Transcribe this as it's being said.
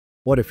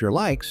What if your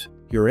likes,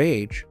 your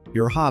age,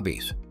 your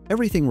hobbies,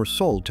 everything were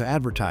sold to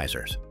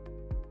advertisers?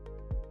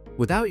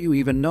 Without you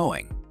even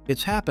knowing,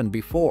 it's happened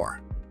before.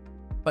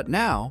 But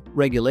now,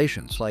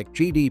 regulations like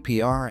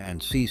GDPR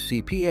and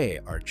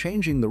CCPA are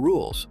changing the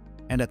rules,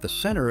 and at the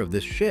center of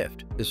this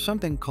shift is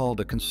something called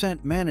a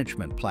consent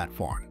management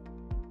platform.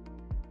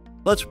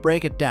 Let's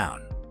break it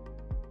down.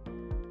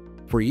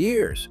 For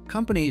years,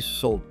 companies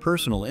sold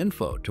personal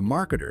info to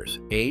marketers,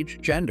 age,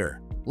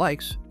 gender,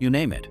 likes, you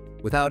name it,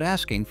 without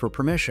asking for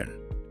permission.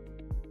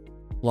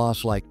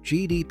 Laws like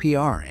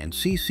GDPR and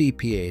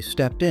CCPA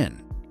stepped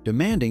in,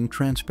 demanding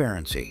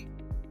transparency.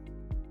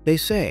 They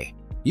say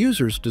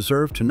users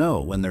deserve to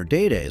know when their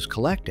data is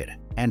collected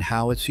and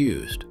how it's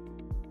used.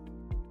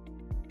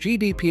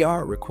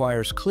 GDPR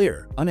requires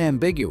clear,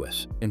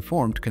 unambiguous,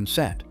 informed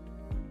consent.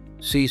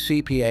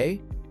 CCPA?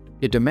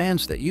 It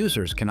demands that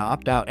users can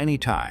opt out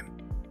anytime.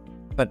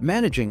 But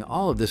managing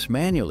all of this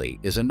manually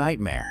is a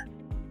nightmare.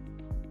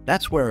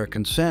 That's where a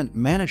consent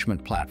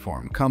management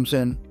platform comes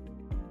in.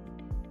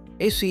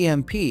 A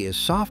CMP is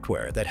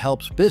software that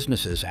helps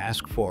businesses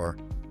ask for,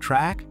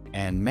 track,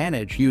 and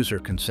manage user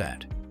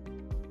consent.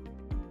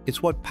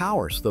 It's what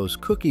powers those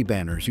cookie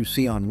banners you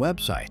see on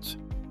websites.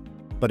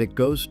 But it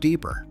goes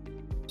deeper.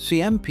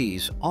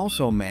 CMPs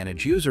also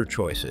manage user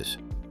choices,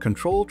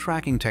 control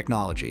tracking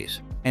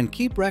technologies, and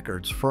keep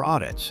records for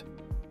audits.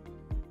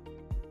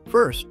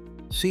 First,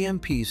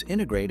 CMPs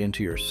integrate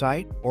into your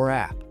site or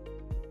app.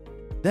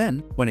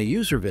 Then, when a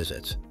user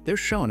visits, they're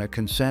shown a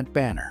consent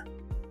banner.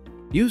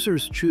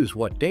 Users choose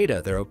what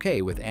data they're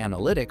okay with: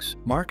 analytics,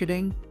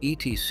 marketing,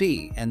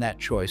 etc., and that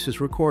choice is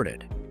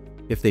recorded.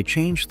 If they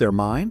change their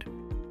mind,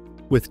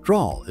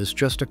 withdrawal is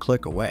just a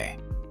click away.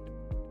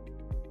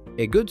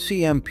 A good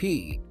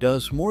CMP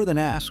does more than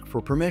ask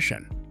for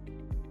permission.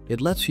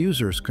 It lets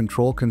users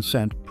control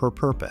consent per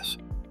purpose.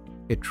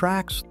 It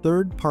tracks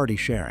third-party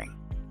sharing.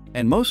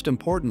 And most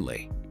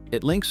importantly,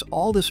 it links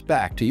all this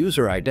back to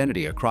user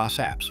identity across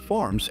apps,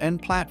 forms,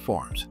 and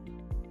platforms.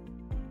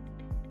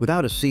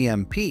 Without a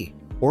CMP,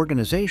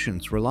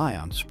 organizations rely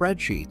on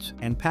spreadsheets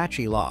and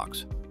patchy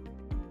logs.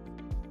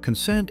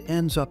 Consent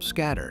ends up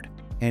scattered,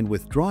 and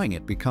withdrawing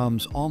it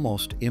becomes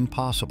almost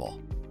impossible.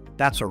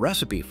 That's a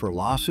recipe for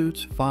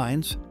lawsuits,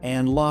 fines,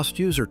 and lost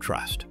user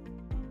trust.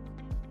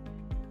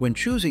 When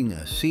choosing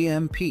a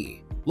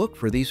CMP, look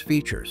for these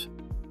features: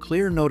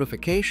 clear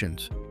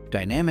notifications,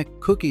 dynamic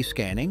cookie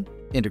scanning,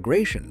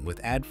 integration with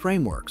ad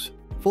frameworks,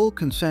 full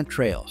consent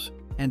trails,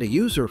 and a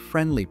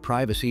user-friendly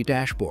privacy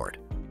dashboard.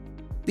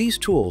 These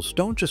tools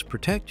don't just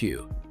protect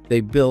you, they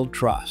build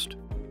trust.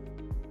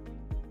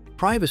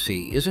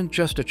 Privacy isn't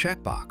just a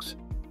checkbox,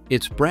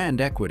 it's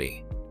brand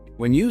equity.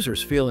 When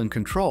users feel in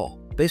control,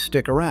 they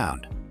stick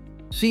around.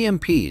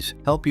 CMPs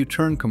help you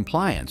turn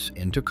compliance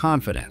into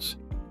confidence.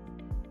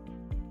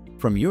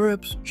 From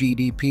Europe's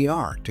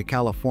GDPR to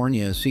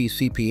California's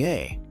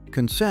CCPA,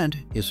 consent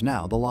is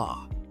now the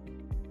law.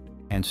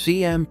 And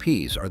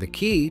CMPs are the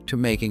key to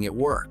making it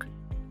work.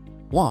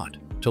 Want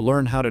to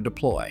learn how to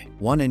deploy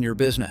one in your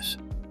business?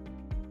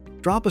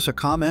 Drop us a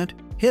comment,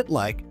 hit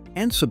like,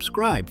 and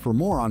subscribe for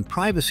more on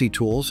privacy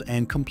tools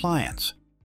and compliance.